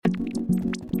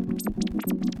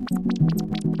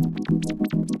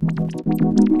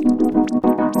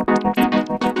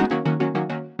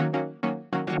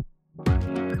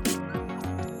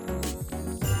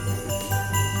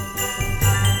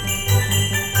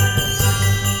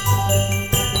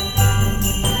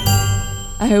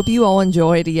hope you all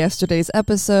enjoyed yesterday's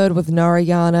episode with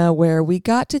Narayana, where we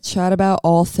got to chat about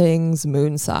all things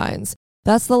moon signs.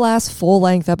 That's the last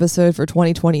full-length episode for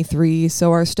 2023, so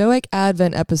our Stoic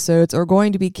Advent episodes are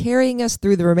going to be carrying us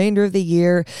through the remainder of the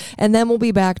year, and then we'll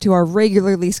be back to our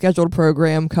regularly scheduled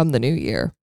program come the new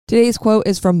year. Today's quote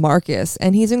is from Marcus,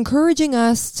 and he's encouraging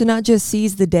us to not just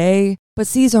seize the day, but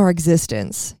seize our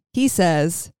existence. He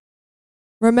says,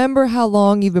 "Remember how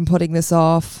long you've been putting this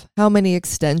off, how many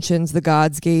extensions the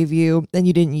gods gave you, and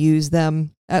you didn't use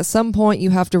them. At some point, you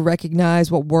have to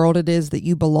recognize what world it is that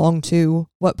you belong to,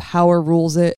 what power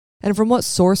rules it, and from what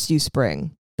source you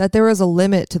spring. That there is a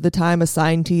limit to the time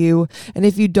assigned to you, and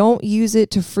if you don't use it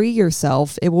to free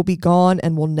yourself, it will be gone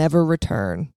and will never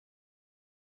return."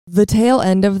 The tail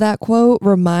end of that quote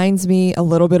reminds me a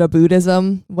little bit of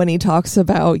Buddhism when he talks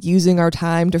about using our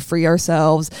time to free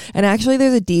ourselves. And actually,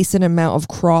 there's a decent amount of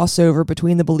crossover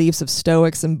between the beliefs of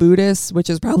Stoics and Buddhists, which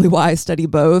is probably why I study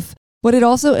both. But it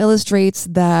also illustrates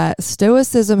that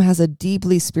Stoicism has a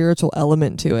deeply spiritual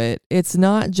element to it. It's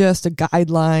not just a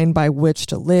guideline by which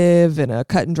to live in a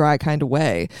cut and dry kind of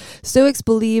way. Stoics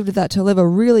believed that to live a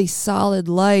really solid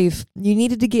life, you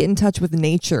needed to get in touch with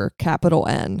nature, capital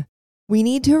N. We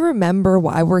need to remember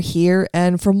why we're here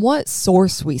and from what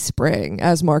source we spring,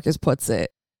 as Marcus puts it.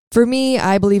 For me,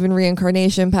 I believe in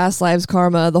reincarnation, past lives,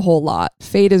 karma, the whole lot.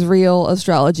 Fate is real,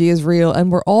 astrology is real,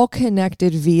 and we're all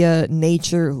connected via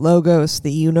nature, logos,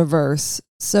 the universe.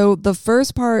 So the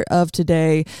first part of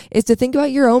today is to think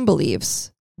about your own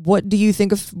beliefs. What do you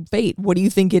think of fate? What do you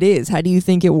think it is? How do you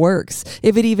think it works?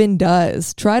 If it even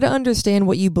does, try to understand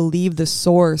what you believe the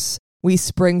source we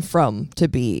spring from to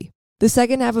be. The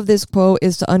second half of this quote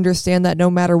is to understand that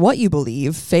no matter what you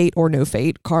believe, fate or no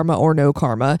fate, karma or no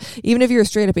karma, even if you're a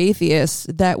straight up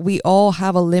atheist, that we all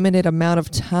have a limited amount of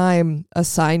time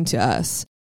assigned to us.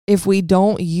 If we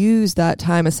don't use that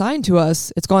time assigned to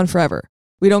us, it's gone forever.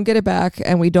 We don't get it back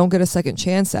and we don't get a second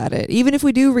chance at it. Even if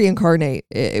we do reincarnate,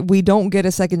 we don't get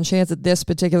a second chance at this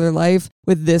particular life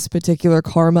with this particular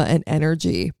karma and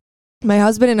energy. My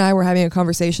husband and I were having a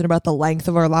conversation about the length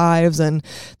of our lives and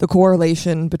the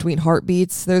correlation between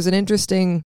heartbeats. There's an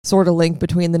interesting sort of link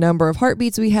between the number of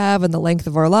heartbeats we have and the length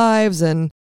of our lives,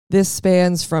 and this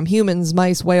spans from humans,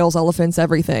 mice, whales, elephants,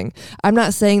 everything. I'm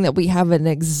not saying that we have an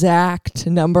exact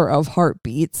number of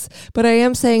heartbeats, but I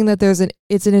am saying that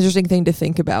it's an interesting thing to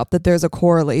think about, that there's a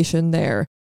correlation there.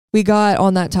 We got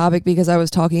on that topic because I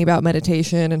was talking about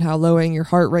meditation and how lowering your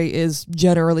heart rate is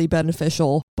generally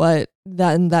beneficial, but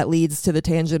then that leads to the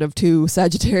tangent of two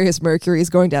Sagittarius Mercuries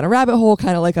going down a rabbit hole,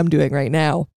 kind of like I'm doing right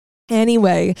now.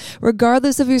 Anyway,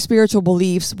 regardless of your spiritual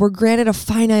beliefs, we're granted a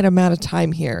finite amount of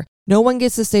time here. No one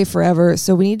gets to stay forever,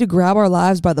 so we need to grab our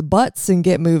lives by the butts and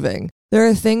get moving. There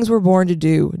are things we're born to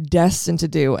do, destined to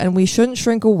do, and we shouldn't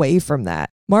shrink away from that.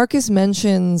 Marcus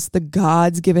mentions the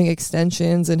gods giving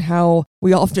extensions and how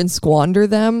we often squander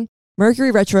them.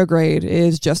 Mercury retrograde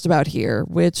is just about here,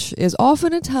 which is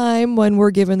often a time when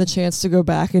we're given the chance to go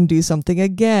back and do something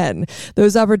again.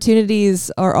 Those opportunities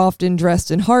are often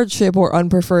dressed in hardship or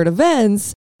unpreferred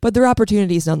events, but they're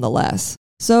opportunities nonetheless.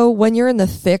 So when you're in the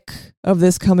thick of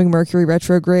this coming Mercury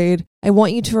retrograde, I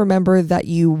want you to remember that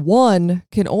you, 1,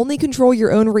 can only control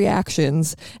your own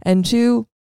reactions, and 2,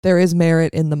 there is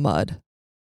merit in the mud.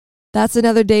 That's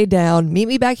another day down. Meet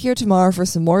me back here tomorrow for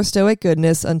some more Stoic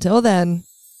goodness. Until then,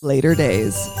 later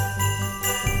days.